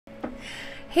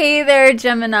Hey there,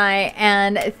 Gemini,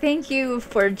 and thank you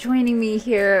for joining me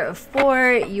here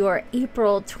for your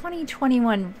April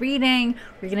 2021 reading.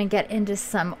 We're going to get into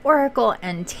some Oracle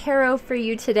and Tarot for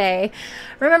you today.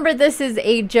 Remember, this is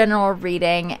a general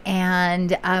reading,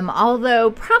 and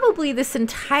although probably this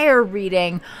entire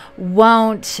reading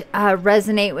won't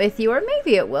resonate with you, or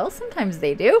maybe it will, sometimes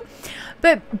they do,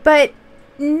 but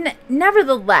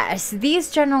nevertheless,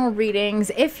 these general readings,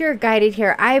 if you're guided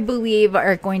here, I believe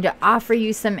are going to offer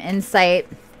you some insight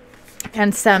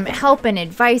and some help and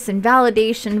advice and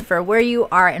validation for where you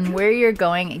are and where you're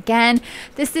going. Again,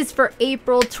 this is for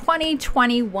April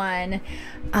 2021.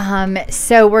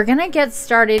 So we're going to get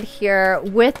started here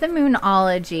with the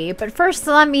Moonology. But first,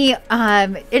 let me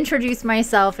introduce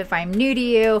myself if I'm new to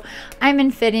you. I'm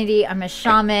Infiniti. I'm a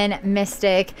shaman,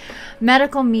 mystic,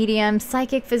 medical medium,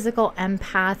 psychic, physical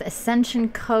empath, ascension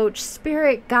coach,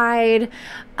 spirit guide,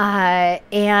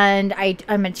 and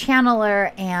I'm a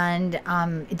channeler and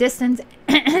distance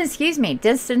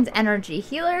distance energy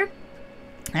healer.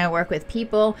 I work with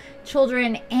people,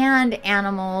 children, and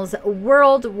animals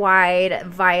worldwide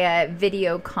via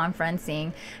video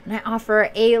conferencing. And I offer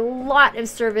a lot of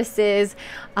services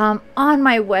on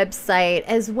my website,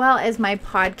 as well as my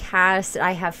podcast.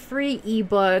 I have free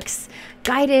ebooks,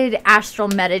 guided astral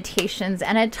meditations,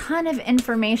 and a ton of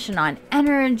information on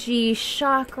energy,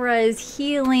 chakras,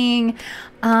 healing,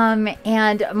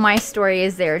 and my story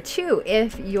is there too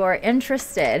if you're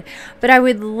interested. But I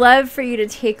would love for you to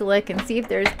take a look and see if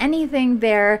there's anything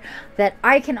there that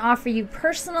I can offer you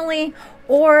personally,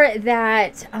 or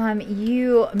that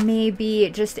you may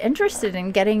be just interested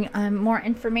in getting more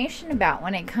information about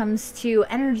when it comes to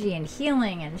energy and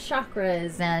healing and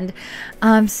chakras and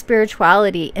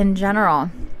spirituality in general.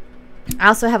 I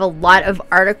also have a lot of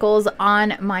articles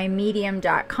on my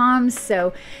medium.com,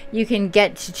 so you can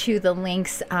get to the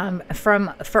links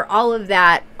for all of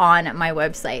that on my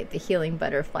website,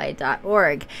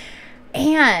 thehealingbutterfly.org.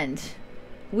 And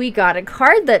we got a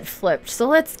card that flipped, so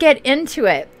let's get into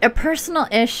it. A personal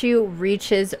issue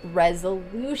reaches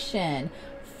resolution.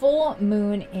 Full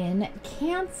moon in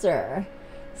Cancer.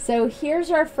 So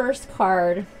here's our first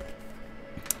card.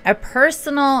 A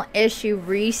personal issue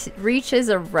reaches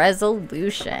a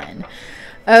resolution.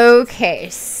 Okay,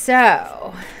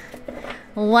 so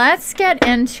let's get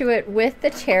into it with the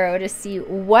tarot to see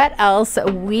what else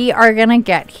we are going to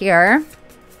get here.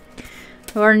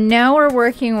 Or know we're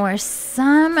working with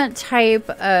some type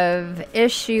of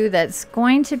issue that's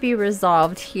going to be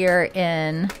resolved here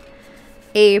in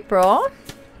April.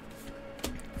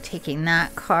 Taking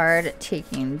that card,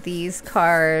 taking these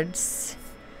cards.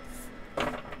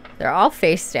 They're all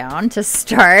face down to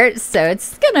start, so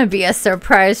it's going to be a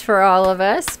surprise for all of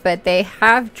us, but they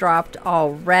have dropped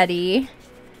already.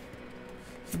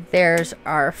 There's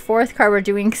our fourth card. We're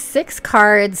doing 6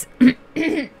 cards.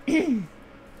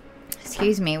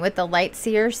 Excuse me, with the Light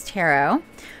Seers Tarot.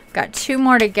 Got 2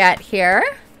 more to get here.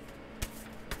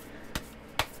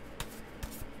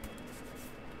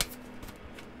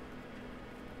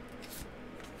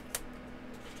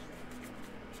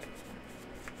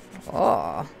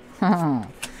 Oh.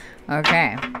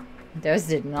 Okay. Those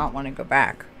did not want to go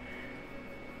back.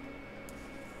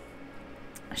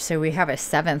 So we have a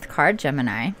 7th card,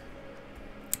 Gemini.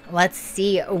 Let's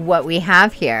see what we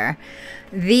have here.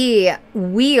 The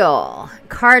Wheel,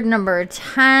 card number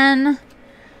 10.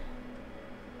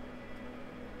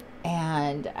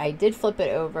 And I did flip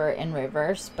it over in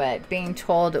reverse, but being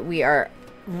told we are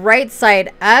right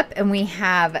side up, and we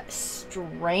have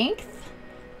Strength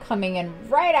coming in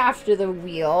right after the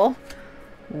Wheel.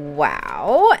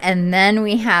 Wow. And then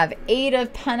we have 8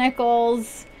 of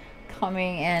Pentacles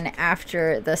coming in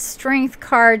after the Strength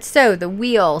card. So the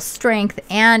Wheel, Strength,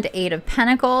 and 8 of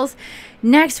Pentacles.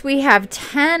 Next we have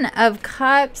 10 of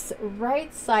Cups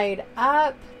right side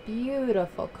up.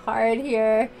 Beautiful card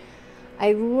here.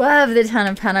 I love the 10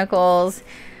 of Pentacles.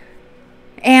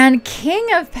 And King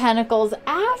of Pentacles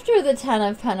after the 10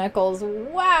 of Pentacles.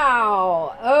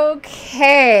 Wow.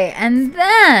 Okay. And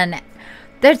then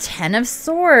the 10 of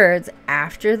Swords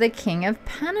after the King of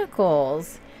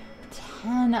Pentacles.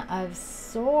 10 of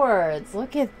Swords.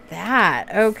 Look at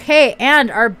that. Okay. And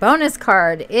our bonus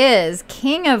card is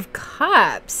King of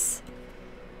Cups.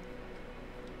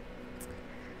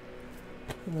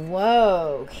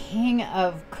 Whoa. King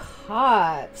of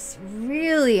Cups.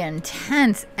 Really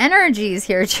intense energies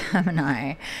here,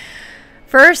 Gemini.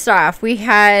 First off, we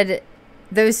had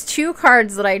those 2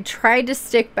 cards that I tried to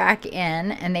stick back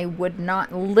in, and they would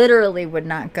not, literally would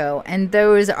not go. And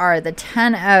those are the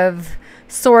 10 of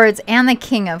Swords and the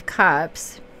King of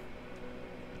Cups.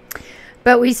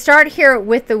 But we start here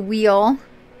with the Wheel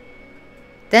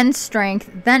then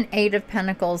Strength, then 8 of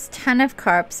Pentacles, 10 of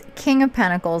Cups, King of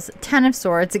Pentacles, 10 of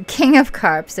Swords, King of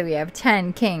Cups. So we have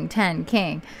 10, King, 10,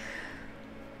 King.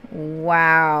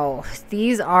 Wow.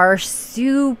 These are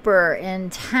super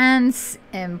intense,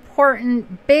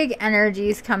 important, big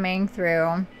energies coming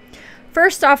through.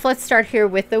 First off, let's start here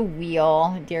with the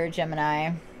Wheel, dear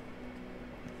Gemini.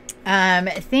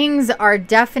 Things are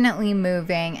definitely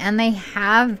moving, and they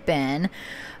have been.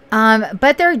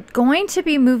 But they're going to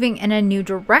be moving in a new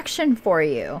direction for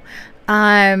you.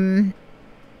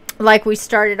 Like we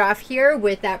started off here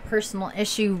with that personal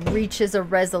issue reaches a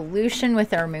resolution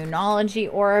with our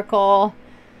Moonology Oracle.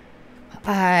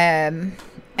 I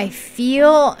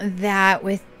feel that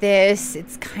with this,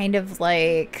 it's kind of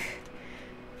like,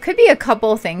 could be a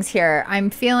couple things here. I'm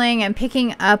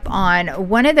picking up on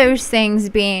one of those things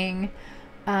being,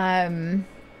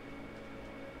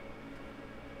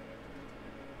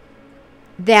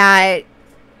 that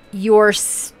your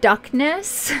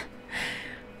stuckness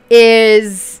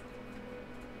is,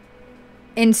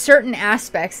 in certain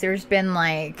aspects, there's been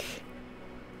like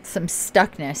some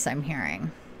stuckness I'm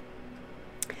hearing.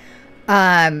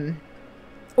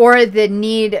 Or the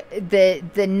need,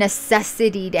 the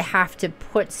necessity to have to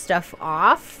put stuff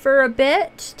off for a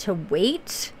bit, to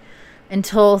wait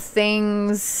until something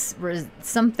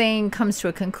comes to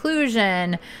a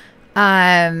conclusion.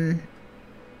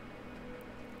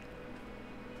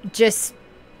 Just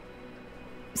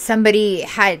somebody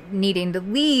needing to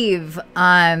leave.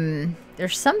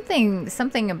 There's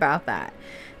something about that.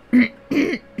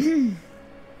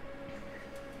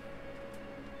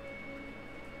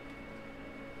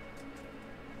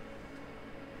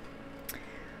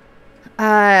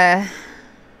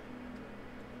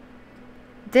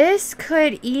 This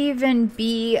could even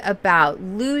be about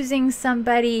losing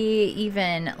somebody,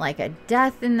 even like a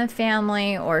death in the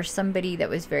family, or somebody that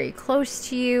was very close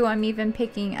to you, I'm even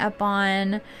picking up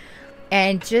on.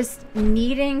 And just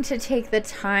needing to take the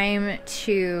time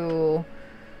to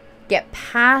get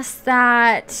past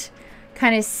that,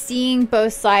 kind of seeing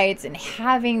both sides and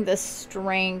having the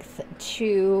strength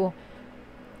to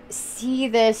see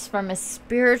this from a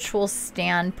spiritual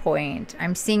standpoint.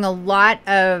 I'm seeing a lot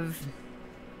of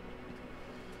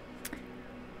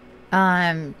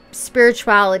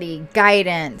spirituality,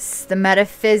 guidance, the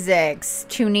metaphysics,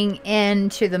 tuning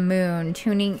into the moon,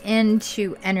 tuning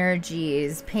into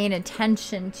energies, paying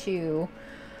attention to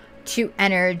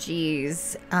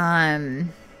energies,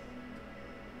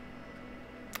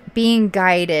 being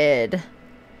guided.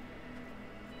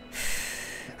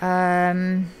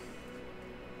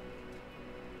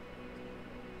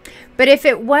 But if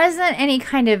it wasn't any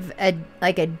kind of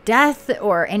like a death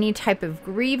or any type of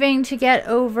grieving to get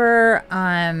over,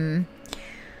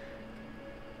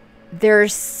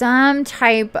 there's some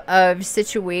type of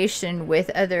situation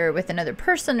with another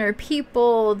person or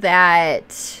people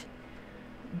that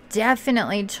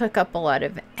definitely took up a lot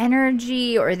of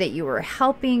energy, or that you were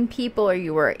helping people, or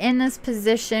you were in this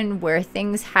position where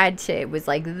things it was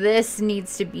like, this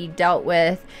needs to be dealt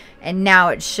with, and now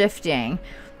it's shifting.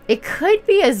 It could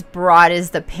be as broad as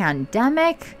the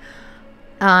pandemic,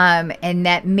 and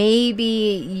that maybe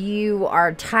you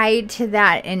are tied to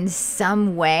that in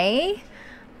some way.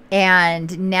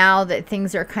 And now that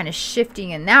things are kind of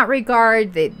shifting in that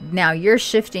regard, that now you're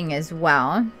shifting as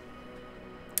well.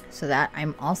 So that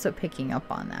I'm also picking up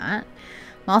on that.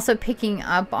 I'm also picking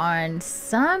up on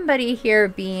somebody here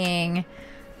being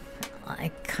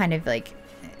like kind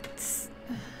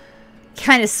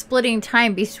of splitting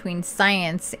time between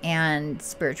science and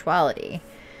spirituality,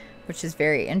 which is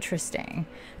very interesting.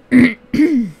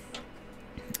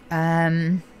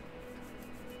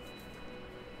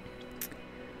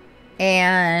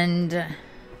 And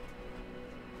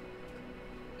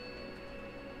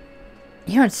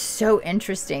you know, it's so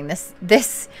interesting.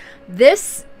 This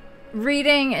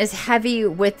reading is heavy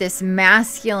with this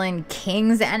masculine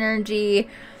king's energy.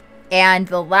 And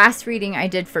the last reading I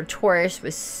did for Taurus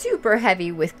was super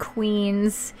heavy with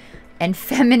queens and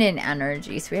feminine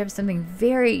energy. So we have something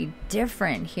very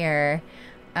different here.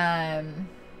 My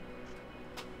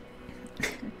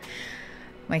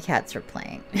cats are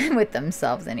playing with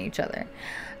themselves and each other.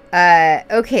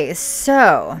 Okay,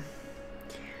 so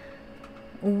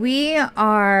we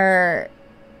are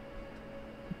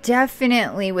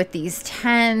definitely with these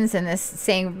tens and this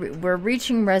saying we're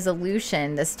reaching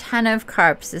resolution. This 10 of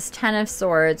Cups, this 10 of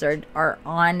Swords are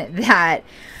on that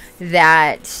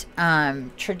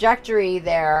trajectory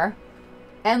there.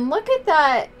 And look at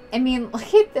that. I mean,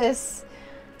 look at this.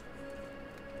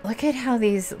 Look at how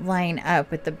these line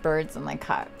up with the birds and the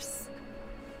cups.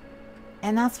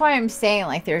 And that's why I'm saying,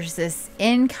 like, there's this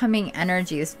incoming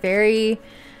energy, this very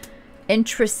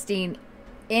interesting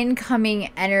incoming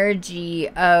energy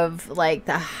of like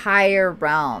the higher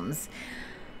realms.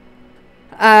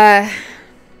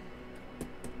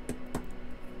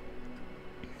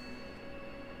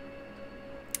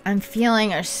 I'm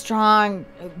feeling a strong,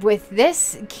 with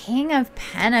this King of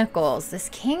Pentacles. This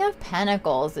King of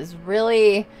Pentacles is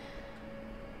really,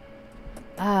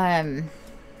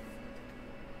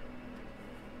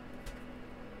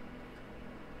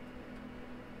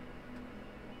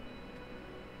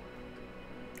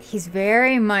 he's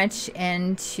very much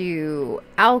into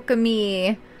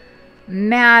alchemy,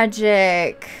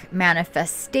 magic,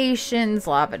 manifestations,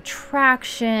 law of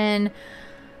attraction,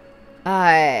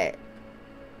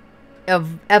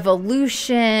 of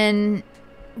evolution,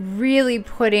 really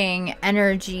putting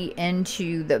energy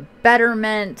into the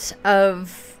betterment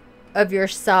of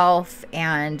yourself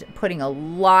and putting a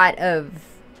lot of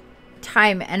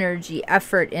time, energy,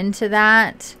 effort into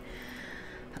that.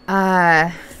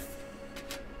 I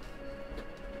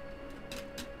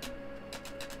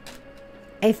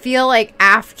feel like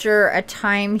after a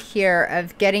time here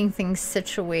of getting things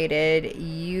situated,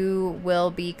 you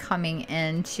will be coming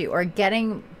into, or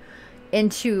getting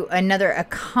into a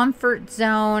comfort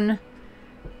zone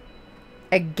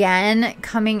again,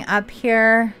 coming up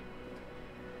here.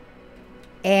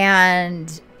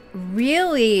 And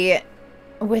really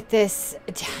with this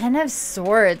 10 of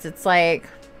Swords, it's like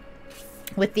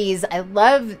with these, I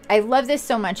love this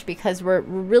so much because we're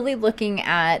really looking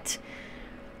at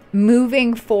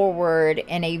moving forward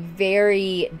in a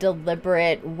very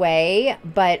deliberate way,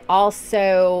 but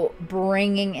also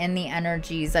bringing in the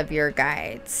energies of your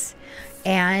guides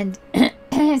and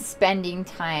spending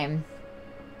time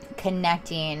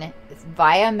connecting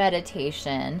via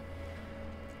meditation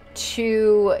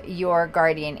to your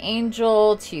guardian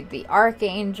angel, to the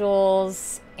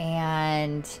archangels,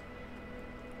 and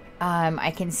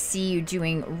I can see you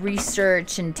doing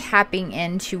research and tapping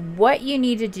into what you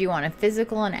need to do on a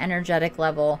physical and energetic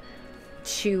level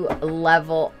to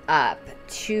level up,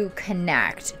 to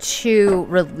connect, to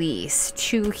release,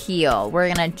 to heal.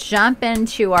 We're going to jump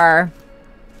into our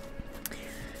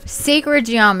sacred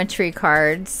geometry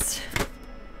cards.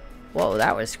 Whoa,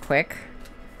 that was quick.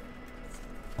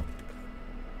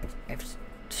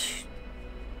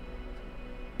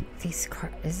 These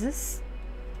cards, is this?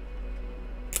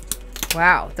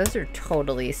 Wow, those are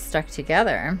totally stuck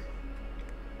together.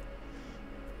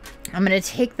 I'm going to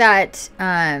take that.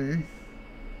 You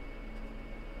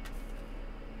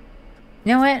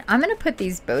know what? I'm going to put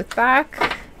these both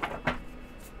back.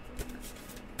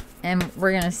 And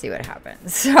we're going to see what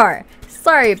happens.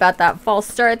 Sorry about that false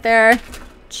start there.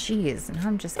 Jeez, and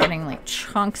I'm just getting like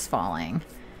chunks falling.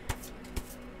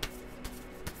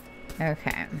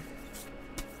 Okay.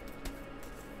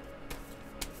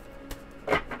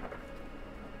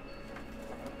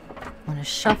 I'm going to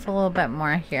shuffle a little bit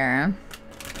more here.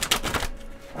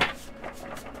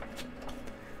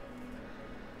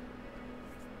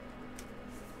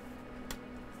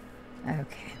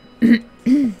 Okay.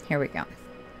 Here we go.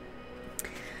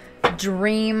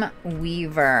 Dream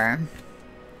Weaver.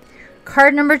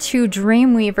 Card number 2,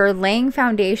 Dream Weaver, laying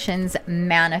foundations,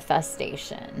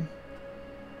 manifestation.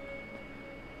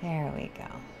 There we go.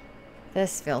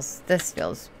 This feels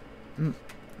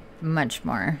much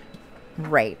more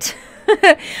right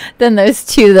than those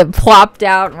two that plopped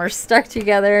out and were stuck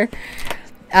together.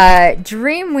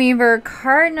 Dream Weaver,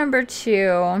 card number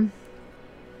 2.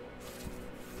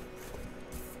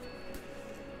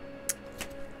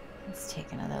 Let's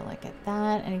take another look at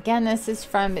that. And again, this is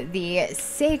from the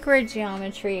Sacred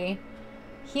Geometry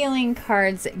Healing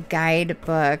Cards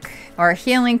Guidebook, or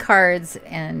Healing Cards,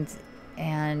 and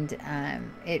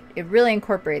it really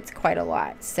incorporates quite a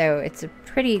lot. So it's a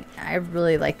pretty, I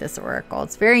really like this oracle.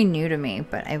 It's very new to me,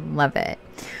 but I love it.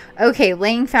 Okay,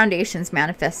 laying foundations,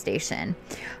 manifestation.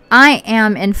 I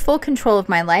am in full control of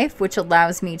my life, which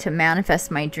allows me to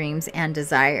manifest my dreams and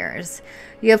desires.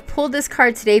 You have pulled this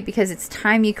card today because it's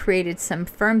time you created some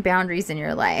firm boundaries in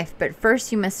your life. But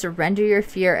first, you must surrender your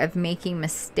fear of making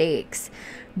mistakes.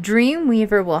 Dream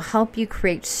Weaver will help you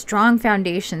create strong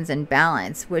foundations and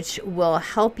balance, which will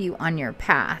help you on your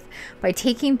path. By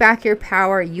taking back your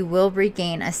power, you will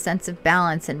regain a sense of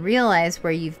balance and realize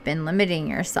where you've been limiting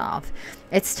yourself.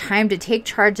 It's time to take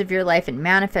charge of your life and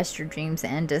manifest your dreams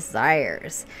and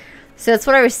desires. So that's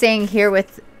what I was saying here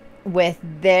with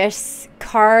this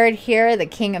card here, the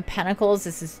King of Pentacles.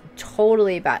 This is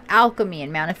totally about alchemy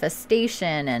and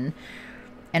manifestation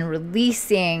and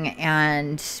releasing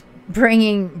and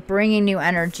bringing new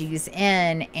energies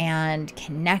in and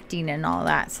connecting and all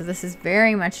that. So this is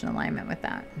very much in alignment with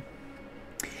that.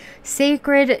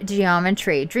 Sacred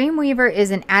geometry. Dreamweaver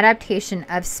is an adaptation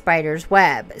of Spider's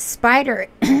web. Spider,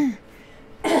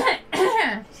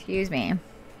 excuse me.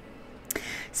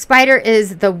 Spider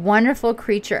is the wonderful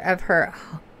creature of her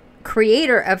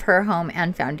creator of her home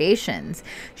and foundations.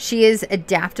 She is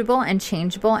adaptable and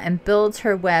changeable and builds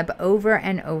her web over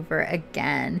and over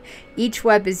again. Each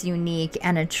web is unique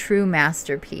and a true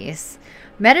masterpiece.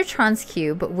 Metatron's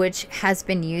cube, which has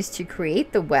been used to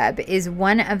create the web, is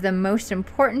one of the most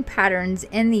important patterns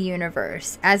in the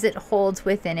universe, as it holds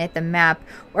within it the map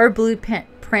or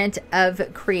blueprint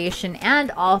of creation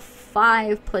and all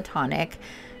 5 platonic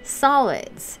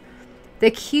solids.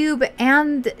 The cube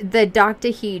and the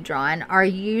dodecahedron are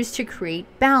used to create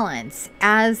balance,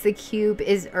 as the cube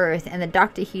is earth and the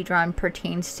dodecahedron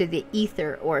pertains to the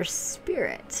ether or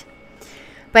spirit.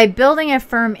 By building a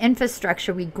firm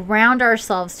infrastructure, we ground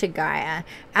ourselves to Gaia.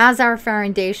 As our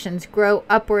foundations grow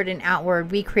upward and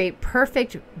outward, we create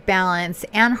perfect balance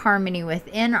and harmony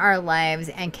within our lives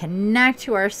and connect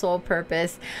to our soul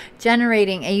purpose,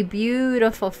 generating a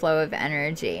beautiful flow of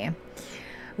energy.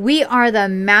 We are the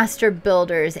master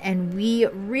builders, and we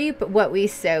reap what we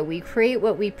sow. We create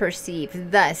what we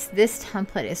perceive. Thus, this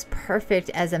template is perfect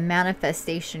as a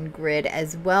manifestation grid,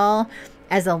 as well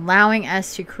as allowing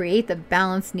us to create the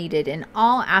balance needed in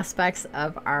all aspects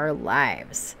of our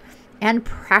lives. And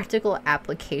practical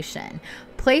application.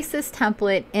 Place this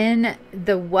template in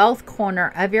the wealth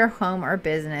corner of your home or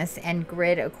business and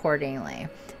grid accordingly.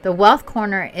 The wealth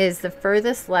corner is the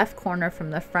furthest left corner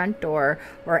from the front door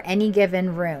or any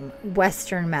given room,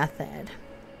 Western method.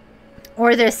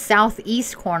 Or the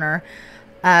southeast corner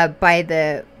by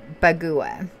the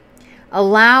bagua.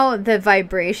 Allow the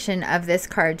vibration of this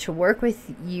card to work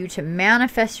with you to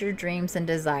manifest your dreams and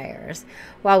desires,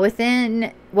 while with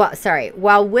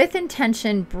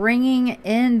intention bringing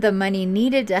in the money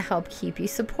needed to help keep you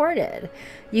supported.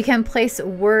 You can place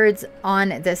words on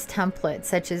this template,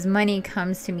 such as money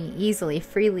comes to me easily,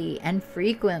 freely, and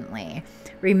frequently.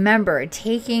 Remember,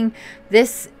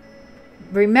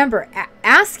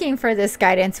 asking for this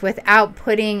guidance without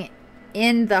putting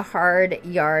in the hard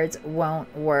yards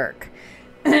won't work.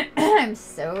 I'm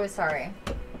so sorry.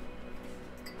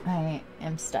 I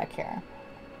am stuck here.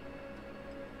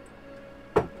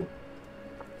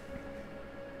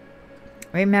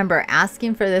 Remember,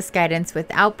 asking for this guidance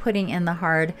without putting in the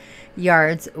hard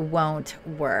yards won't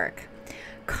work.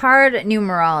 Card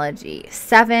numerology.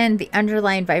 7. The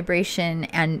underlying vibration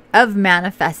and of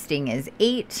manifesting is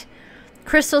 8.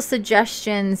 Crystal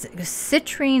suggestions: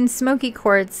 citrine, smoky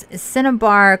quartz,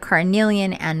 cinnabar,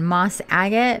 carnelian, and moss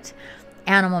agate.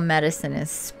 Animal medicine is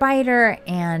spider,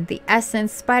 and the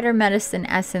essence: spider medicine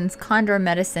essence, condor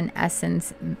medicine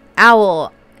essence,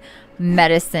 owl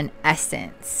medicine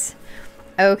essence.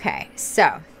 Okay,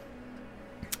 so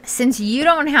since you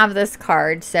don't have this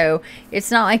card, so it's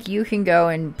not like you can go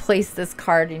and place this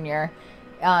card in your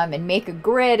and make a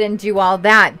grid and do all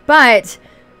that, but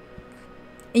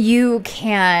you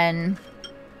can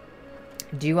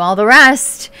do all the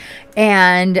rest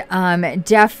and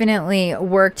definitely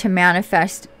work to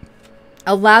manifest.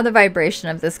 Allow the vibration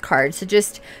of this card. So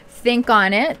just think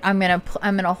on it. I'm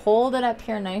gonna hold it up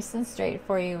here nice and straight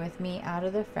for you with me out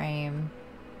of the frame.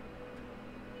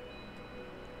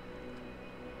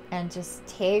 And just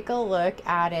take a look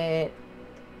at it.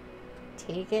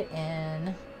 Take it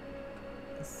in.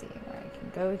 Let's see where I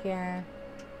can go here.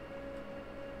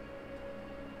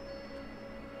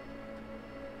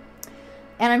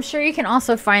 And I'm sure you can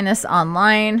also find this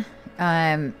online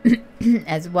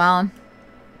as well.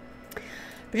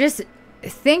 But just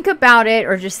think about it,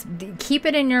 or just keep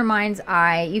it in your mind's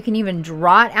eye. You can even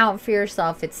draw it out for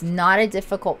yourself. It's not a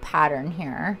difficult pattern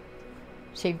here.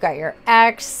 So you've got your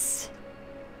X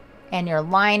and your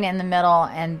line in the middle,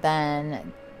 and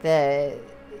then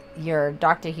your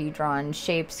dodecahedron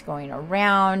shapes going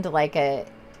around like a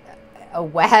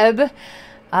web.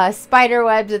 Spider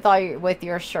webs with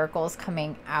your circles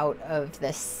coming out of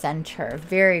the center.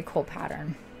 Very cool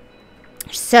pattern.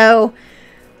 So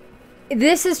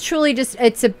this is truly just,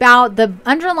 it's about the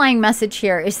underlying message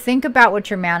here is think about what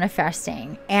you're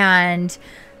manifesting and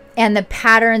the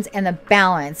patterns and the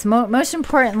balance. Most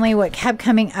importantly, what kept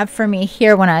coming up for me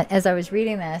here as I was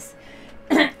reading this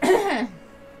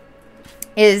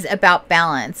is about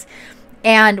balance.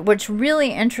 And what's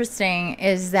really interesting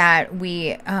is that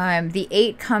the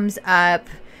 8 comes up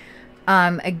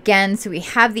again. So we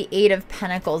have the 8 of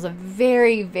Pentacles, a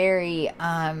very, very,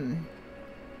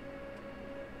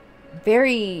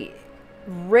 very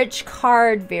rich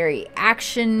card, very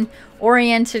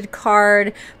action-oriented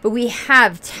card. But we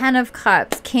have 10 of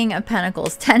Cups, King of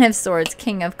Pentacles, 10 of Swords,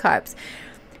 King of Cups.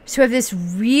 So we have this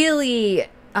really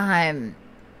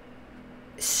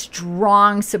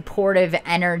strong supportive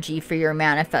energy for your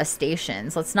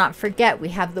manifestations. Let's not forget we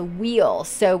have the wheel,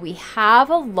 so we have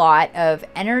a lot of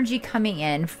energy coming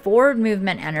in, forward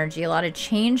movement energy, a lot of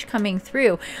change coming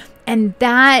through, and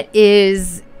that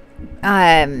is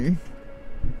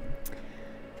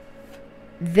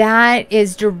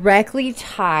directly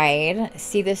tied.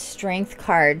 See the Strength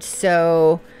card,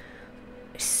 so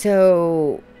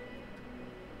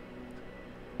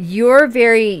you're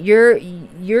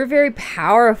very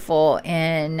powerful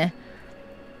in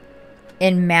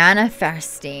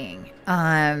manifesting,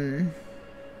 and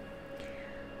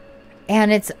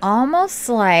it's almost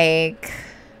like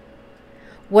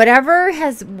whatever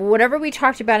we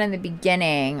talked about in the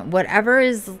beginning, whatever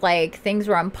is like things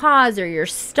were on pause, or you're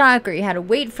stuck, or you had to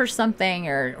wait for something,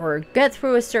 or get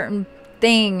through a certain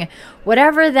thing,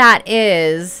 whatever that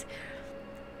is,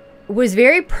 was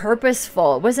very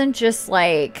purposeful. It wasn't just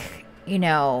like, you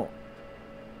know,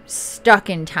 stuck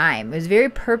in time. It was very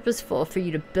purposeful for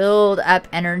you to build up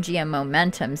energy and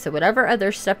momentum. So whatever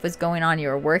other stuff was going on, you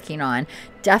were working on,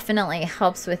 definitely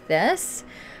helps with this.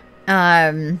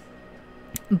 But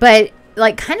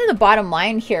like kind of the bottom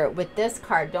line here with this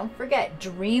card, don't forget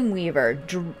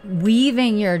Dreamweaver,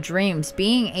 weaving your dreams,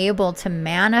 being able to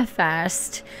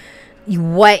manifest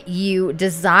what you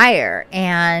desire,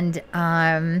 and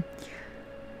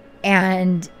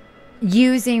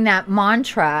using that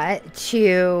mantra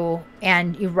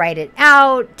and you write it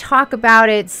out, talk about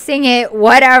it, sing it,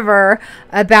 whatever,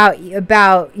 about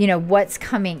you know what's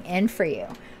coming in for you.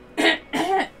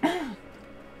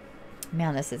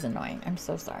 Man, this is annoying. I'm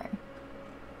so sorry.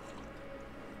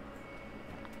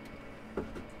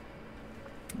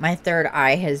 My third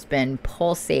eye has been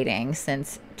pulsating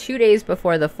since 2 days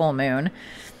before the full moon.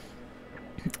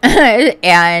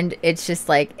 And it's just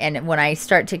like, and when I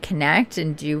start to connect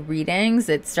and do readings,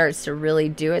 it starts to really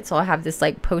do it. So I'll have this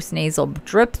like post-nasal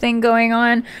drip thing going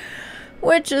on,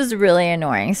 which is really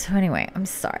annoying. So anyway, I'm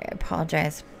sorry. I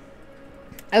apologize.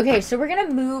 Okay, so we're going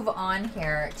to move on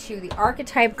here to the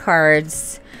archetype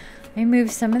cards. Let me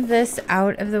move some of this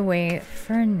out of the way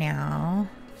for now.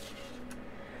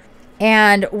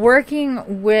 And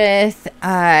working with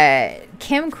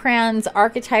Kim Cran's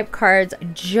archetype cards,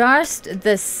 just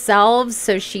the selves.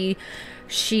 So she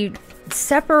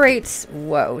separates,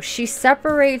 she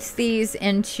separates these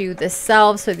into the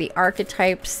selves. So the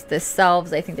archetypes, the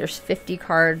selves, I think there's 50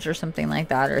 cards or something like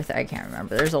that, or I can't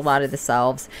remember. There's a lot of the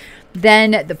selves.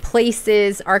 Then the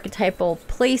places, archetypal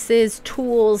places,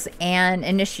 tools, and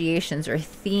initiations or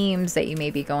themes that you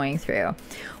may be going through.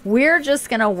 We're just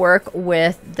going to work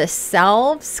with the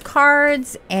selves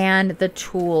cards and the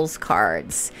tools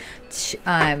cards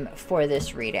for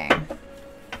this reading.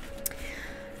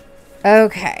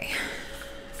 Okay.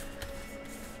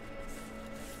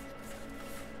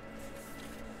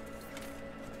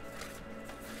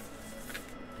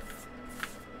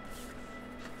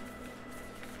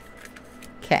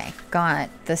 Okay, got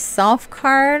the self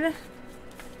card.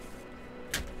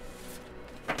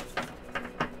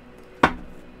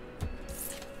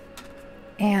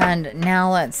 And now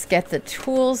let's get the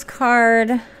tools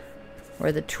card,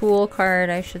 or the tool card,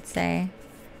 I should say.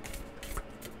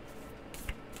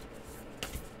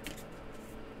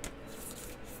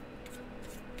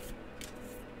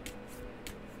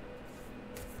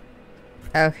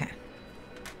 Okay.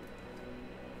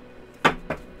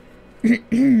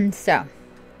 So,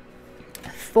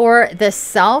 for the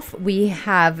self, we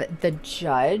have the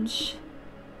Judge.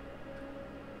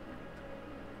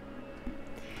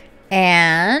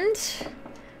 And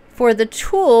for the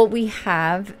tool, we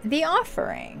have the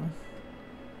Offering.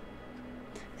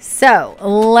 So,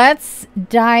 let's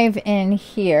dive in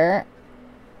here.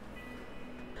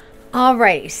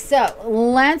 Alrighty, so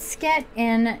let's get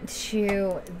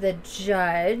into the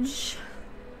Judge.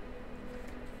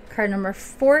 Card number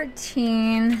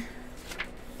 14.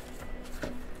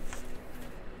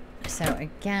 So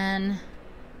again,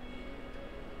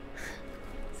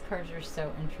 these cards are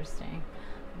so interesting.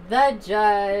 The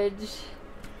Judge.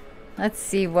 Let's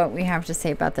see what we have to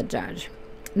say about the Judge.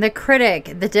 The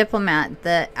Critic, the Diplomat,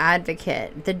 the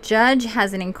Advocate. The Judge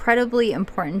has an incredibly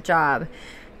important job.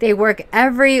 They work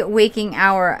every waking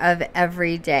hour of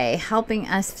every day, helping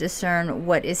us discern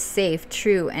what is safe,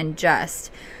 true, and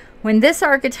just. When this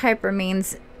archetype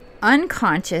remains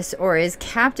unconscious or is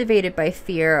captivated by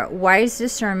fear, wise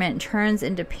discernment turns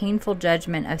into painful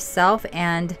judgment of self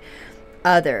and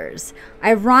others.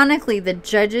 Ironically, the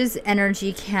Judge's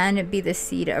energy can be the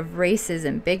seed of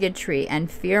racism, bigotry,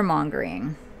 and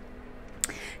fear-mongering.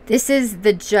 This is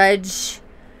the Judge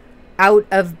out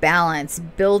of balance,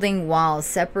 building walls,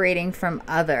 separating from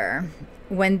other.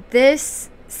 When this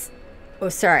Oh,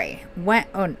 sorry. When,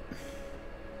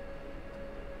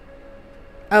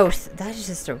 oh, that's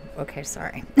just a, okay,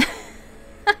 sorry.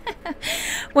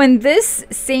 When this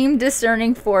same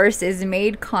discerning force is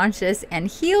made conscious and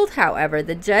healed, however,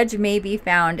 the judge may be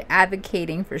found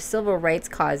advocating for civil rights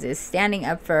causes, standing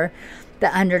up for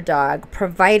the underdog,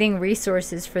 providing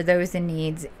resources for those in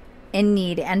need,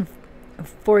 and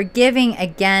forgiving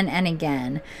again and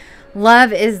again.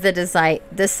 Love is the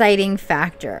deciding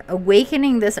factor.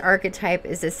 Awakening this archetype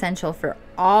is essential for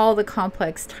all the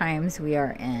complex times we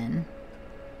are in.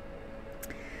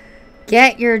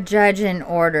 Get your judge in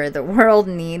order. The world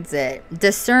needs it.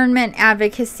 Discernment,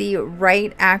 advocacy,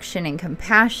 right action, and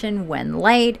compassion when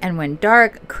light and when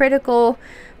dark, critical,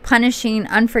 punishing,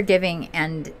 unforgiving,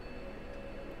 and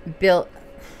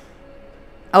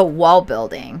wall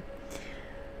building.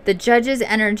 The judge's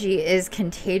energy is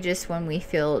contagious when we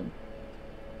feel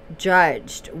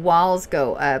judged. Walls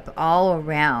go up all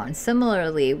around.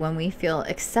 Similarly, when we feel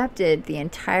accepted, the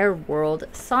entire world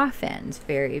softens.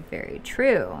 Very, very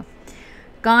true.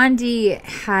 Gandhi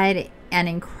had an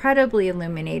incredibly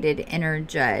illuminated inner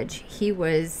judge. He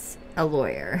was a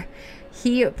lawyer.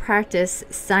 He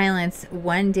practiced silence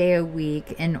 1 day a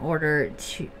week in order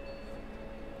to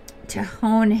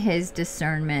hone his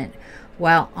discernment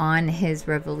while on his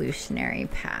revolutionary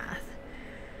path.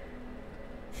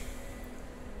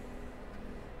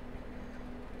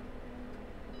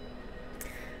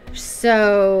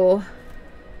 So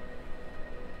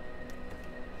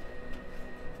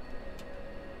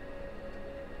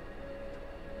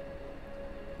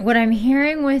what I'm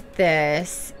hearing with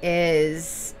this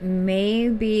is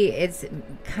maybe it's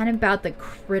kind of about the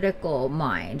critical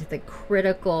mind, the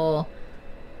critical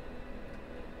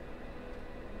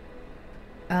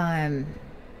kind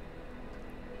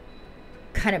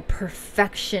of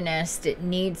perfectionist, it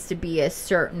needs to be a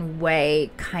certain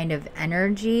way kind of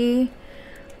energy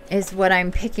is what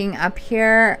I'm picking up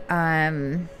here.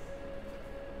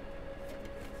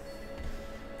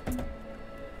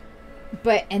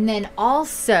 But, and then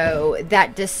also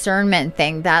that discernment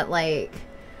thing, that like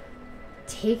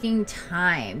taking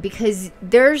time, because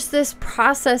there's this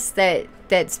process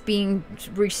that's being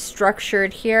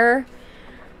restructured here,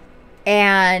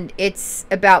 and it's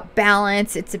about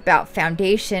balance, it's about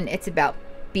foundation, it's about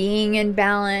being in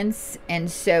balance.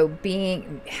 And so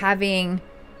having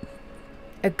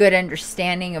a good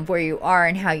understanding of where you are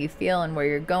and how you feel and where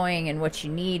you're going and what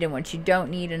you need and what you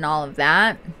don't need and all of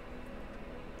that.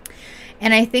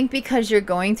 And I think because you're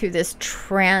going through this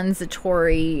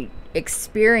transitory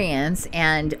experience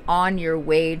and on your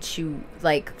way to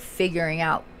like figuring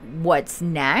out what's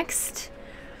next,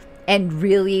 and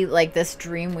really like this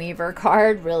Dreamweaver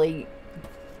card, really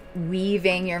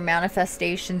weaving your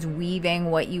manifestations, weaving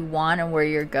what you want and where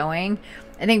you're going.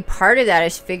 I think part of that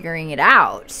is figuring it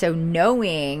out. So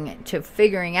knowing to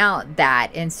figuring out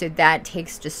that. And so that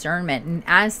takes discernment. And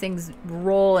as things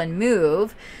roll and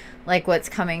move, like what's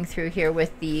coming through here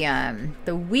with the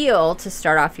wheel to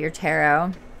start off your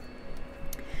tarot,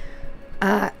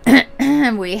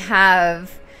 we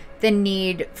have the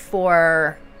need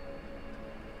for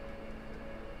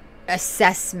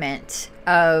assessment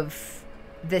of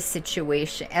the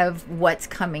situation, of what's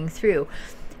coming through.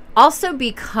 Also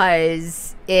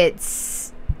because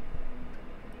it's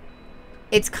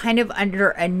kind of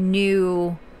under a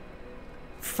new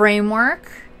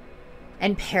framework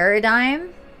and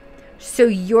paradigm. So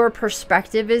your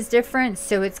perspective is different.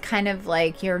 So it's kind of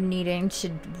like you're needing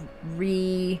to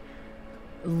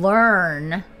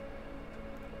relearn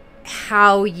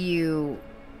how you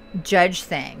judge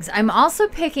things. I'm also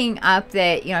picking up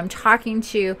that, you know, I'm talking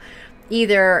to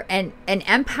either an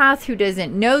empath who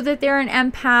doesn't know that they're an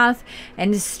empath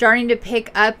and is starting to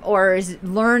pick up, or is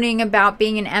learning about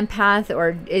being an empath,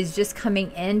 or is just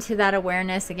coming into that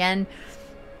awareness. Again,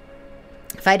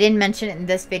 if I didn't mention it in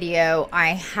this video,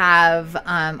 I have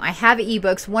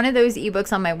ebooks. One of those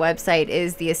ebooks on my website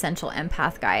is the Essential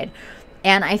Empath Guide.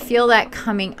 And I feel that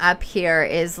coming up here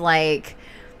is like,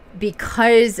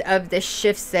 because of the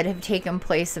shifts that have taken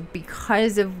place,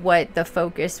 because of what the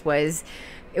focus was,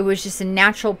 it was just a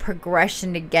natural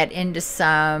progression to get into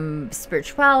some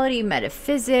spirituality,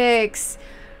 metaphysics,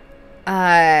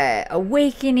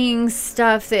 awakening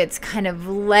stuff that's kind of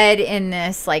led in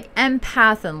this like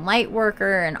empath and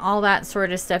Lightworker and all that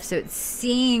sort of stuff. So it's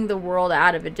seeing the world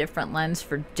out of a different lens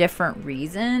for different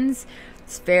reasons.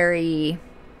 It's very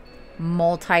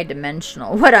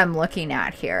multi-dimensional what I'm looking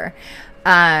at here.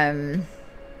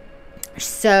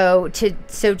 So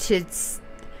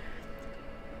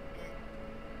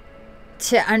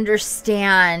to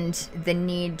understand the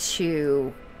need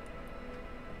to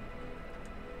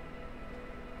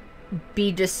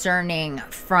be discerning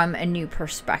from a new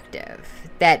perspective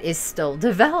that is still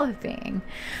developing.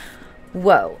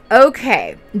 Whoa.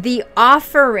 Okay. The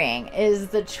offering is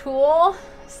the tool.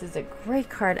 This is a great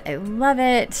card. I love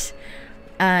it.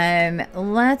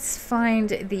 Let's find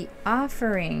the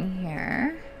offering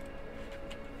here.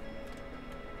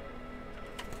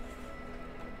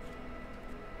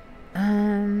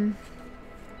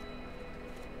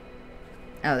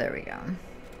 Oh, there we go.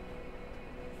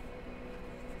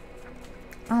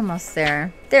 Almost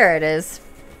there. There it is.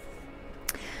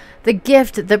 The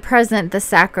gift, the present, the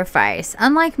sacrifice.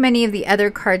 Unlike many of the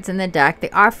other cards in the deck,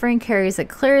 the offering carries a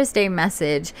clear as day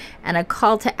message and a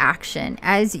call to action.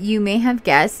 As you may have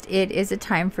guessed, it is a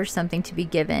time for something to be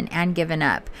given and given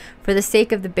up for the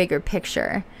sake of the bigger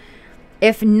picture.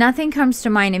 If nothing comes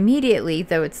to mind immediately,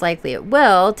 though it's likely it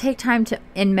will, take time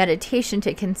in meditation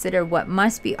to consider what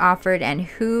must be offered and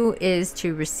who is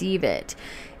to receive it.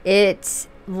 It's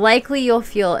likely you'll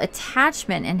feel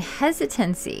attachment and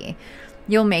hesitancy.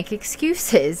 You'll make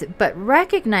excuses, but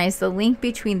recognize the link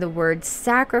between the word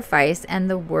sacrifice and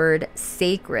the word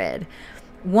sacred.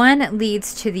 One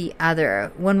leads to the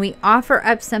other. When we offer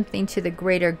up something to the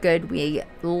greater good, we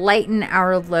lighten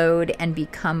our load and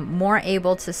become more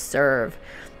able to serve.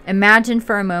 Imagine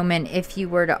for a moment if you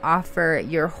were to offer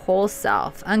your whole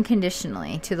self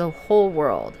unconditionally to the whole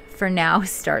world. For now,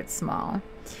 start small.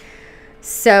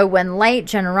 So when light,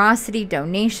 generosity,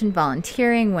 donation,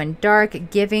 volunteering. When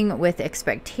dark, giving with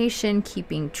expectation,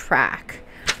 keeping track.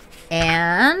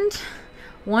 And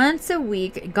once a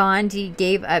week, Gandhi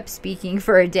gave up speaking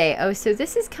for a day. Oh, so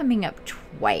this is coming up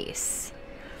twice.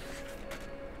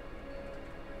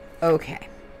 Okay.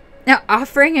 Now,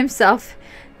 offering himself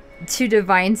to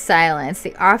divine silence.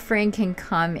 The offering can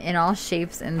come in all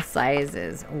shapes and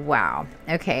sizes. Wow.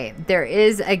 Okay. There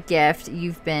is a gift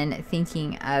you've been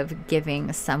thinking of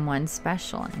giving someone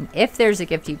special. And if there's a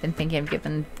gift you've been thinking of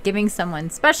giving someone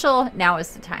special, now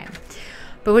is the time.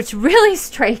 But what's really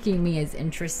striking me is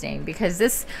interesting because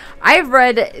this, I've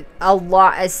read a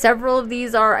lot, several of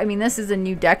these are, I mean, this is a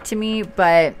new deck to me,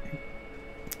 but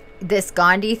this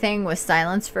Gandhi thing with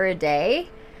silence for a day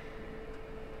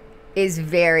is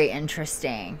very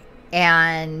interesting.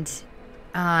 And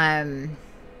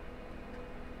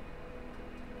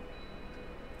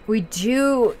we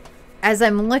do, as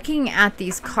I'm looking at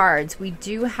these cards, we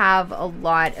do have a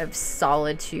lot of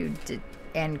solitude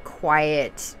and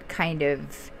quiet kind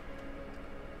of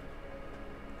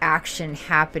action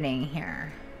happening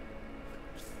here.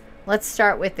 Let's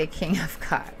start with the King of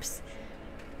Cups.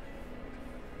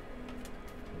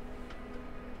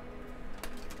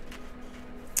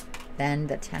 Then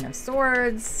the Ten of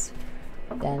Swords.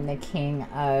 Then the King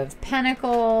of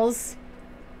Pentacles.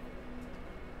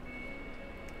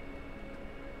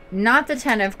 Not the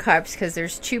Ten of Cups, because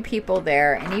there's two people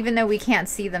there. And even though we can't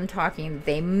see them talking,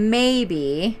 they may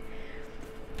be.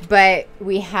 But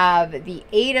we have the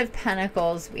Eight of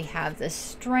Pentacles. We have the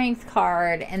Strength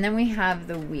card. And then we have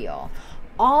the Wheel.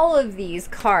 All of these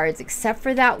cards, except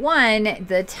for that one,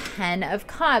 the Ten of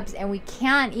Cups. And we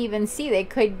can't even see. They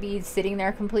could be sitting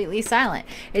there completely silent.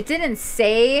 It didn't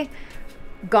say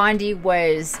Gandhi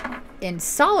was in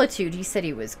solitude. He said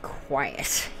he was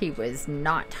quiet. He was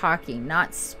not talking,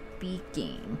 not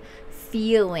speaking,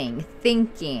 feeling,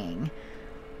 thinking,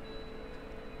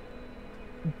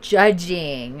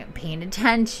 judging, paying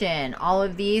attention, all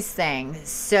of these things.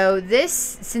 So this,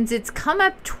 since it's come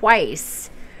up twice,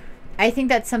 I think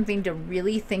that's something to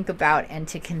really think about and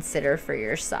to consider for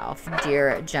yourself,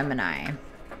 dear Gemini,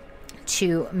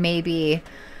 to maybe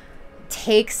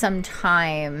take some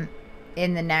time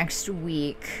in the next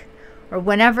week or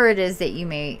whenever it is that you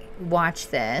may watch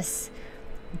this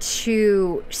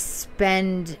to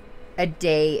spend a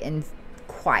day in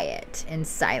quiet, in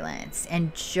silence,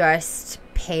 and just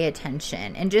pay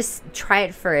attention and just try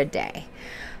it for a day.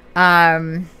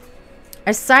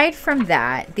 Aside from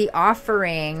that, the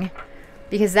offering,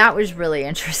 because that was really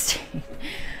interesting.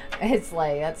 It's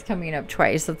like, that's coming up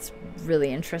twice. That's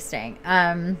really interesting.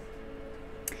 And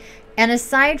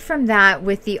aside from that,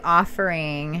 with the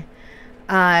offering,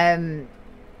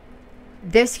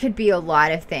 this could be a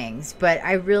lot of things, but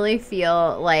I really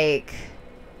feel like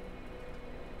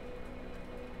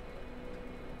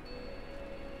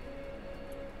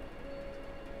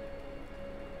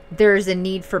there's a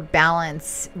need for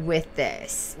balance with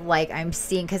this. Like I'm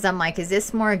seeing, because I'm like, is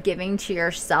this more giving to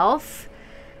yourself?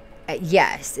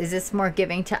 Yes. Is this more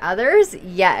giving to others?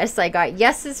 Yes. I got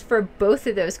yeses for both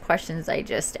of those questions I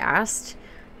just asked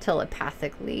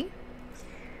telepathically.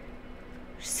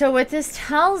 So what this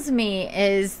tells me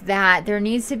is that there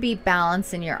needs to be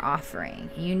balance in your offering.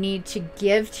 You need to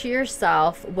give to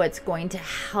yourself what's going to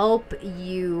help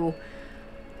you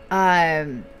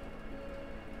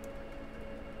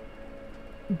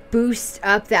boost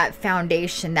up that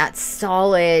foundation, that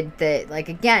solid, that, like,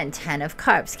 again, 10 of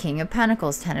Cups, King of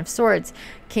Pentacles, 10 of Swords,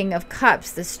 King of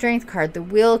Cups, the Strength card, the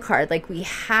Wheel card. Like, we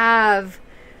have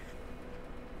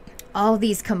all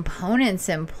these components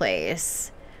in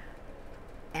place.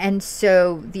 And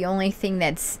so the only thing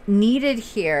that's needed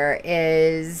here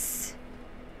is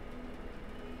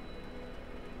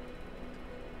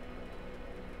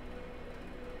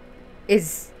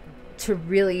to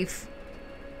really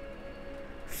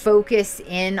focus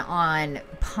in on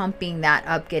pumping that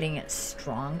up, getting it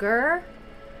stronger.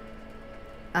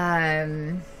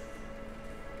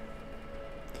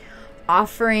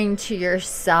 Offering to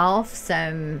yourself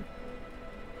some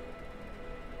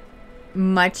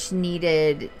much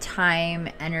needed time,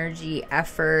 energy,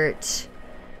 effort.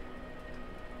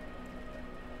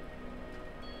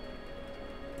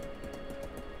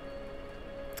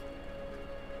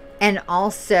 And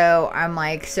also, I'm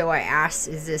like, so I asked,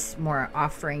 is this more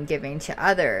offering, giving to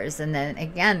others? And then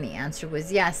again, the answer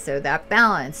was yes. So that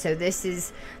balance. So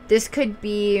this could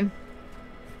be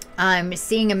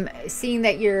seeing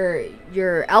that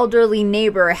your elderly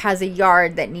neighbor has a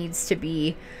yard that needs to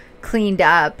be cleaned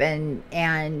up, and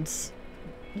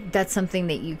that's something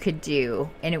that you could do,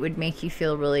 and it would make you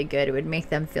feel really good. It would make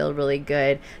them feel really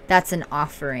good. That's an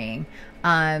offering.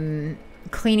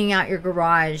 Cleaning out your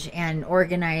garage and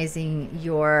organizing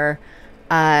your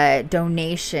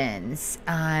donations,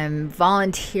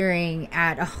 volunteering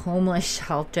at a homeless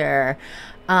shelter,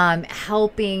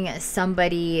 helping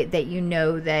somebody that you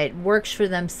know that works for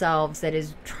themselves, that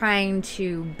is trying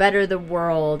to better the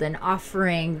world, and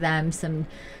offering them some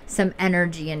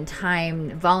energy and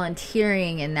time,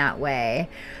 volunteering in that way.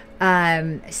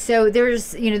 So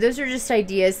there's, those are just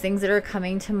ideas, things that are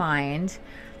coming to mind,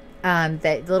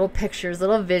 that little pictures,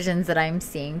 little visions that I'm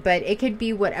seeing. But it could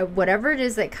be whatever it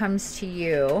is that comes to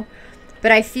you.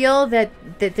 But I feel that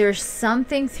there's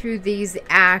something through these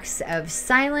acts of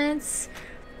silence,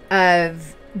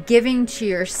 of giving to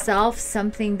yourself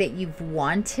something that you've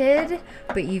wanted,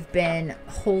 but you've been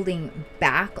holding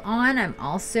back on. I'm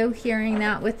also hearing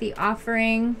that with the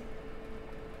offering.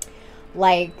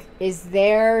 Like, is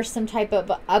there some type of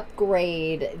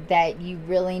upgrade that you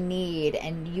really need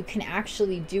and you can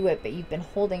actually do it, but you've been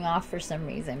holding off for some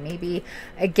reason? Maybe,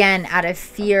 again, out of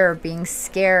fear, being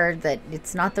scared that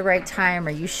it's not the right time,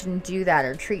 or you shouldn't do that,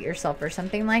 or treat yourself, or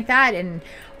something like that. And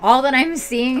all that I'm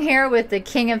seeing here with the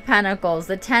King of Pentacles,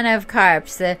 the 10 of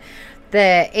Cups, the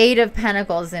 8 of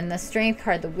Pentacles, and the Strength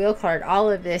card, the Wheel card,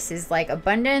 all of this is like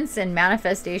abundance and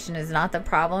manifestation is not the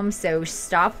problem. So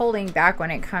stop holding back when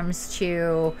it comes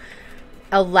to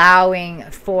allowing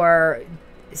for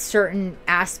certain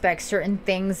aspects, certain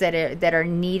things that are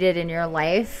needed in your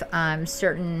life.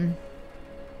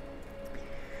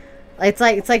 It's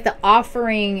like the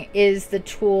offering is the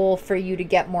tool for you to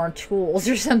get more tools,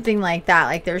 or something like that.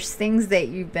 Like, there's things that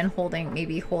you've been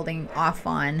holding off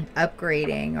on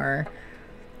upgrading, or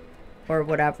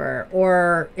whatever,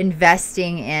 or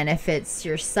investing in, if it's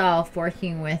yourself,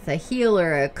 working with a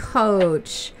healer, a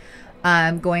coach,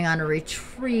 going on a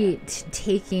retreat,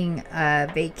 taking a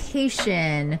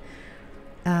vacation,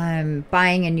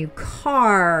 buying a new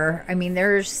car. I mean,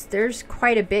 there's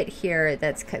quite a bit here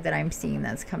that I'm seeing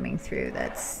that's coming through,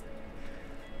 that's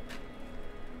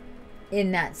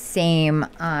in that same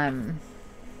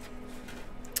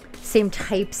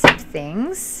types of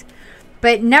things.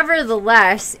 But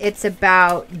nevertheless, it's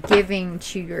about giving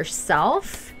to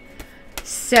yourself.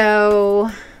 So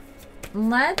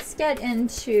let's get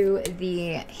into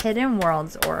the Hidden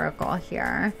Worlds Oracle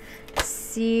here.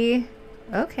 See.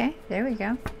 Okay, there we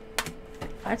go.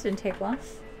 That didn't take long.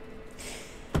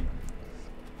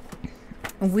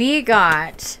 We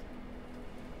got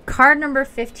card number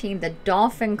 15, the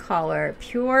Dolphin color,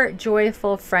 pure,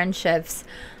 joyful friendships,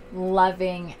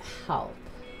 loving help.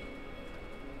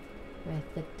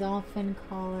 With the Dolphin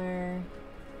color.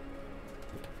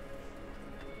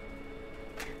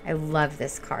 I love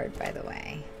this card, by the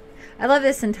way. I love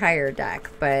this entire deck,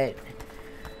 but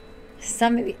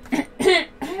some of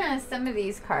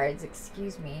these cards,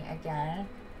 excuse me again.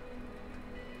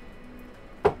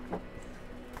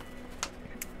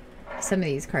 Some of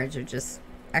these cards are just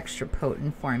extra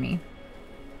potent for me.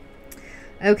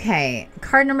 Okay,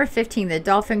 card number 15, the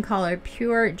Dolphin color,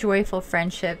 pure, joyful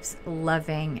friendships,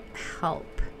 loving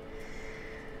help.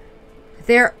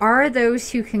 There are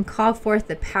those who can call forth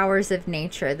the powers of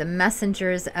nature, the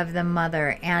messengers of the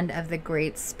Mother and of the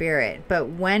Great Spirit. But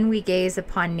when we gaze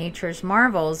upon nature's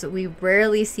marvels, we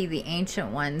rarely see the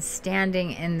Ancient Ones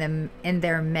standing in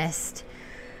their midst,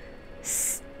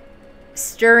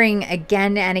 stirring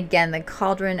again and again the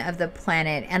cauldron of the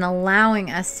planet and allowing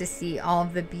us to see all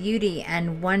of the beauty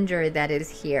and wonder that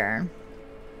is here.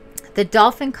 The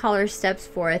dolphin caller steps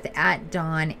forth at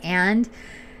dawn, and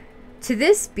to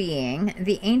this being,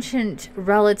 the ancient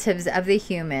relatives of the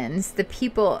humans, the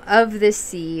people of the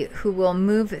sea who will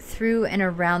move through and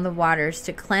around the waters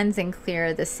to cleanse and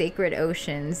clear the sacred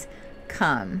oceans,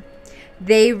 come.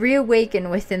 They reawaken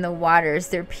within the waters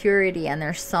their purity and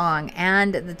their song,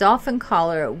 and the dolphin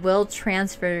caller will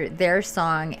transfer their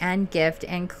song and gift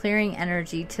and clearing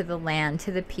energy to the land,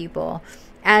 to the people,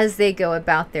 as they go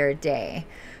about their day.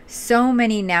 So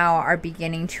many now are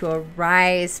beginning to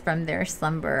arise from their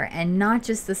slumber, and not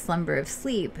just the slumber of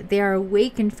sleep. They are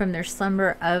awakened from their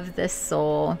slumber of the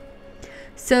soul.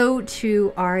 So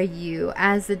too are you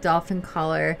as the dolphin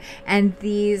caller, and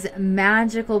these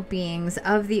magical beings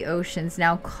of the oceans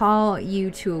now call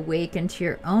you to awaken to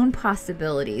your own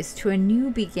possibilities, to a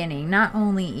new beginning, not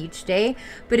only each day,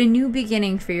 but a new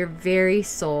beginning for your very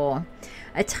soul.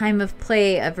 A time of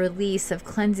play, of release, of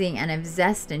cleansing, and of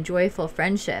zest and joyful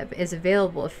friendship is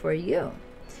available for you.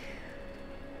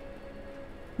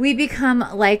 We become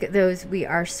like those we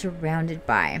are surrounded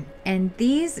by, and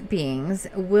these beings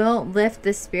will lift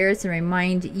the spirits and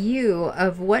remind you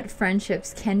of what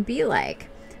friendships can be like.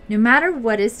 No matter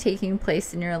what is taking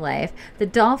place in your life, the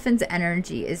dolphin's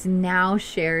energy is now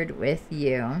shared with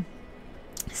you.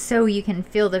 So you can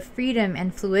feel the freedom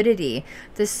and fluidity,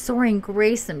 the soaring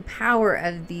grace and power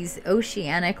of these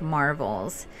oceanic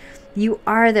marvels. You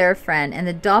are their friend, and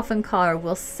the dolphin caller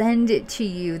will send it to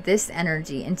you, this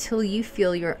energy, until you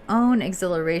feel your own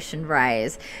exhilaration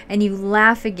rise and you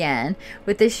laugh again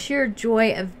with the sheer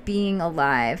joy of being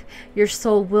alive. Your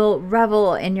soul will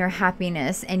revel in your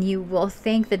happiness, and you will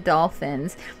thank the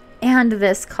dolphins and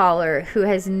this caller who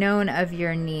has known of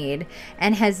your need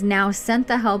and has now sent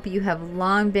the help you have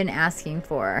long been asking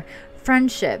for.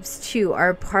 Friendships, too, are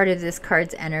a part of this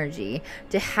card's energy,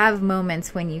 to have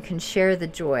moments when you can share the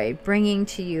joy, bringing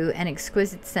to you an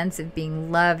exquisite sense of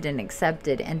being loved and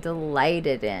accepted and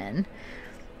delighted in.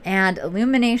 And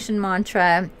illumination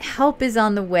mantra, help is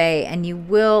on the way, and you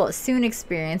will soon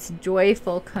experience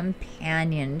joyful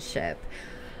companionship.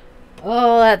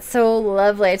 Oh, that's so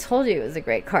lovely. I told you it was a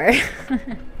great card.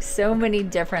 So many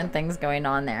different things going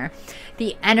on there.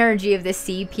 The energy of the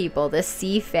sea people, the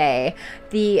sea fae,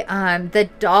 the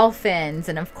dolphins,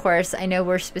 and of course, I know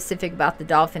we're specific about the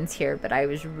dolphins here, but I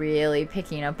was really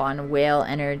picking up on whale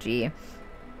energy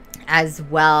as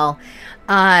well.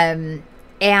 And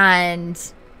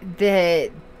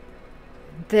the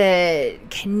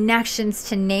connections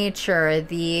to nature,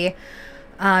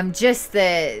 just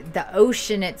the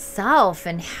ocean itself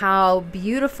and how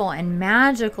beautiful and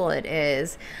magical it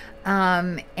is,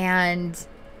 and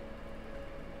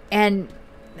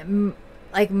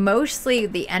like mostly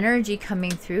the energy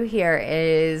coming through here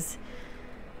is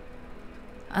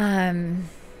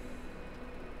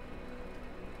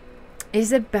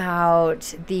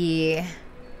about the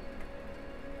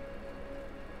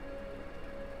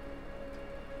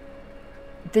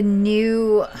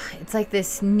new, it's like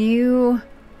this new,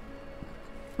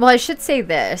 well, I should say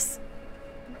this,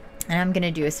 and I'm going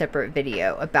to do a separate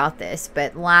video about this,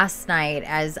 but last night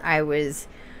as I was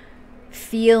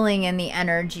feeling in the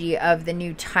energy of the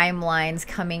new timelines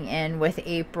coming in with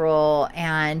April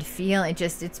and feeling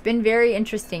just, it's been very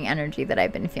interesting energy that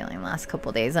I've been feeling the last couple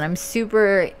of days, and I'm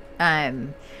super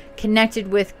connected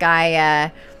with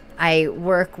Gaia. I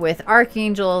work with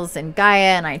archangels and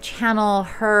Gaia, and I channel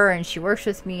her, and she works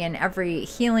with me in every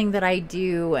healing that I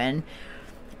do, and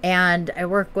I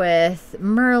work with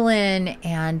Merlin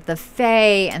and the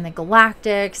Fae and the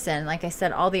Galactics, and like I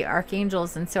said, all the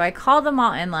archangels. And so I called them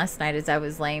all in last night as I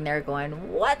was laying there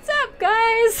going, what's up,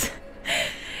 guys?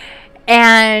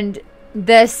 And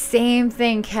the same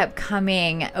thing kept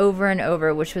coming over and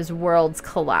over, which was worlds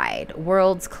collide,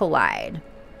 worlds collide.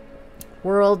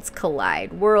 Worlds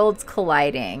collide, worlds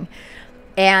colliding.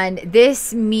 And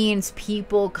this means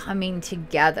people coming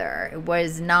together. It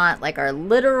was not like our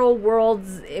literal world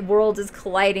is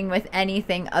colliding with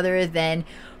anything other than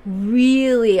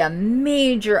really a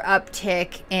major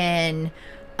uptick in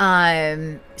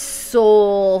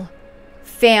soul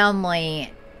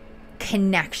family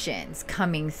connections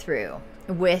coming through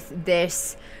with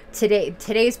this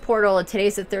today's portal.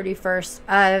 Today's the 31st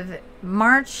of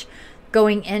March,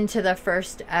 going into the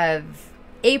 1st of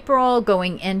April,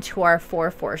 going into our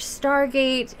 4/4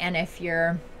 Stargate. And if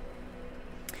you're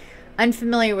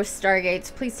unfamiliar with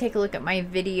Stargates, please take a look at my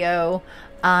video,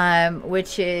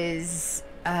 which is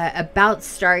about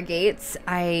Stargates.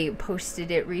 I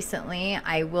posted it recently.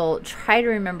 I will try to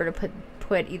remember to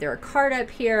put either a card up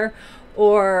here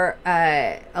or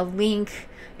a link.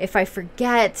 If I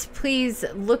forget, please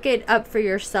look it up for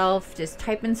yourself. Just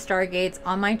type in Stargates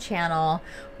on my channel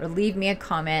or leave me a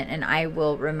comment and I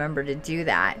will remember to do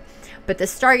that. But the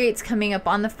Stargate's coming up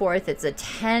on the 4th. It's a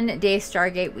 10-day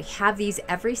Stargate. We have these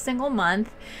every single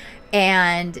month.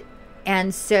 And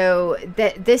so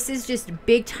this is just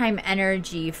big time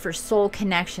energy for soul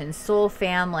connection, soul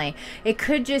family. It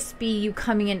could just be you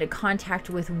coming into contact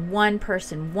with one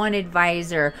person, one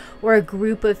advisor, or a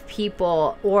group of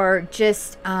people, or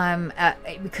just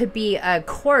it could be a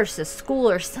course, a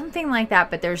school, or something like that.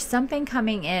 But there's something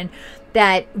coming in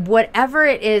that whatever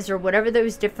it is, or whatever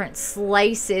those different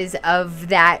slices of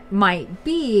that might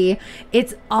be,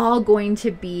 it's all going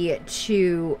to be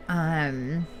to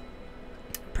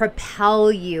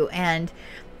propel you and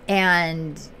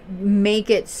make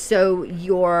it so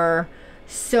you're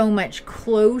so much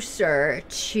closer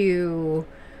to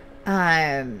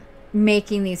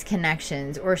making these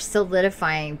connections, or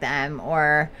solidifying them,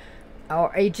 or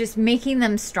just making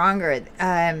them stronger.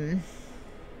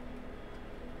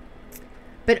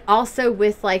 But also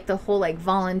with like the whole like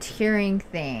volunteering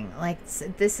thing, like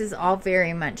this is all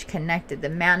very much connected. The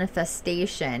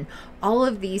manifestation, all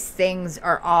of these things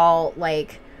are all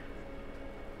like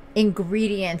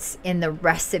ingredients in the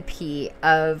recipe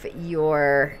of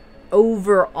your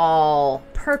overall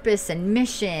purpose and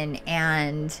mission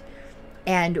and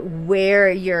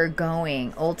where you're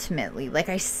going ultimately. Like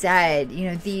I said, you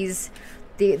know, this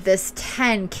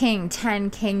 10 king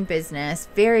business,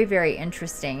 very, very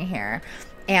interesting here.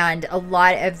 And a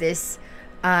lot of this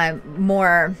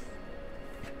more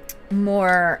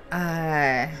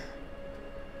a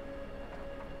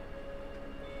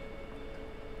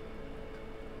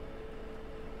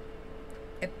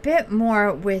bit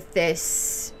more with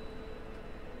this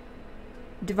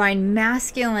divine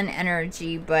masculine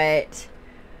energy, but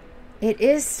it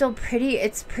is still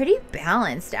it's pretty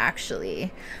balanced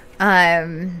actually.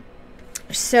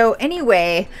 So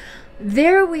anyway,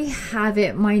 there we have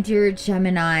it, my dear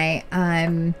Gemini.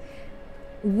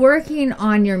 Working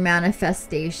on your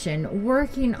manifestation,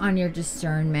 working on your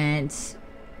discernment,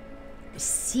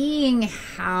 seeing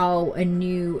how a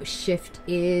new shift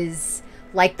is,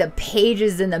 like the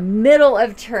pages in the middle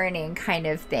of turning kind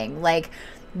of thing. Like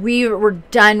we're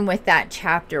done with that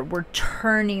chapter. We're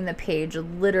turning the page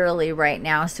literally right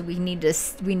now. So we need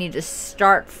to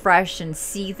start fresh and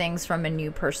see things from a new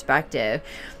perspective.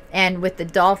 And with the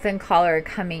dolphin collar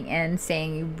coming in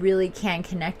saying you really can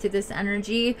connect to this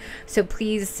energy. So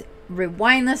please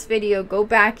rewind this video, go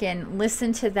back and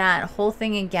listen to that whole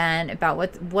thing again about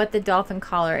what the dolphin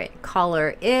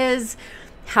collar is,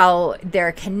 how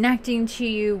they're connecting to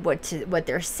you, what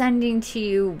they're sending to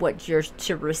you, what you're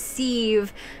to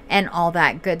receive, and all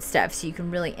that good stuff. So you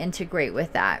can really integrate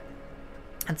with that.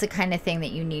 That's the kind of thing that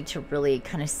you need to really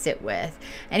kind of sit with.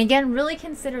 And again, really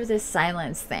consider this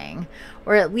silence thing,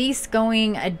 or at least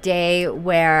going a day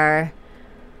where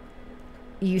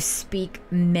you speak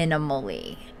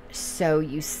minimally. So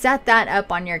you set that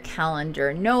up on your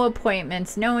calendar. No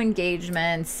appointments, no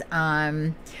engagements.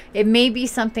 It may be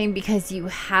something because you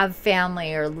have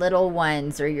family or little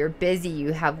ones, or you're busy,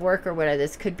 you have work or whatever.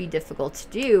 This could be difficult to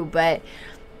do, but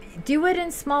do it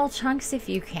in small chunks if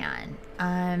you can.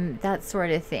 That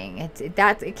sort of thing.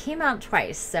 It came out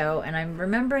twice, so, and I'm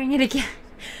remembering it again.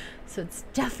 So it's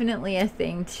definitely a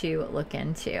thing to look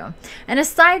into. And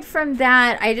aside from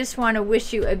that, I just want to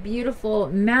wish you a beautiful,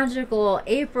 magical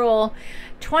April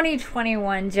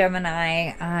 2021,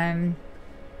 Gemini. I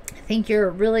think you're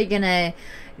really gonna,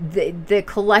 the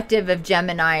collective of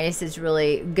Geminis is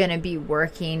really gonna be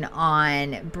working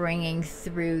on bringing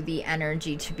through the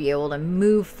energy to be able to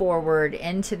move forward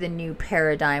into the new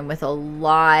paradigm with a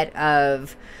lot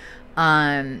of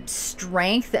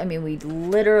strength. I mean, we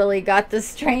literally got the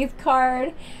strength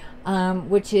card,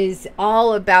 which is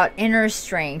all about inner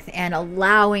strength and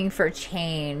allowing for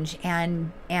change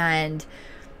and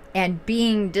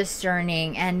being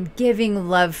discerning and giving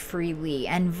love freely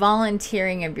and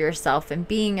volunteering of yourself and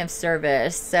being of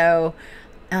service. So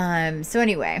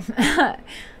anyway,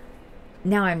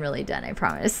 now I'm really done, I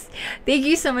promise. Thank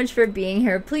you so much for being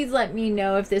here. Please let me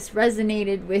know if this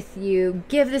resonated with you.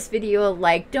 Give this video a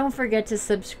like. Don't forget to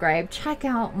subscribe. Check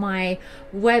out my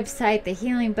website,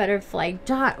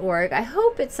 thehealingbutterfly.org. I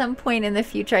hope at some point in the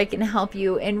future I can help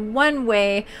you in one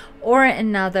way or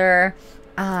another.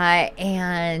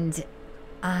 And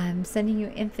I'm sending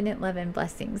you infinite love and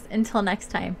blessings. Until next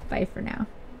time, bye for now.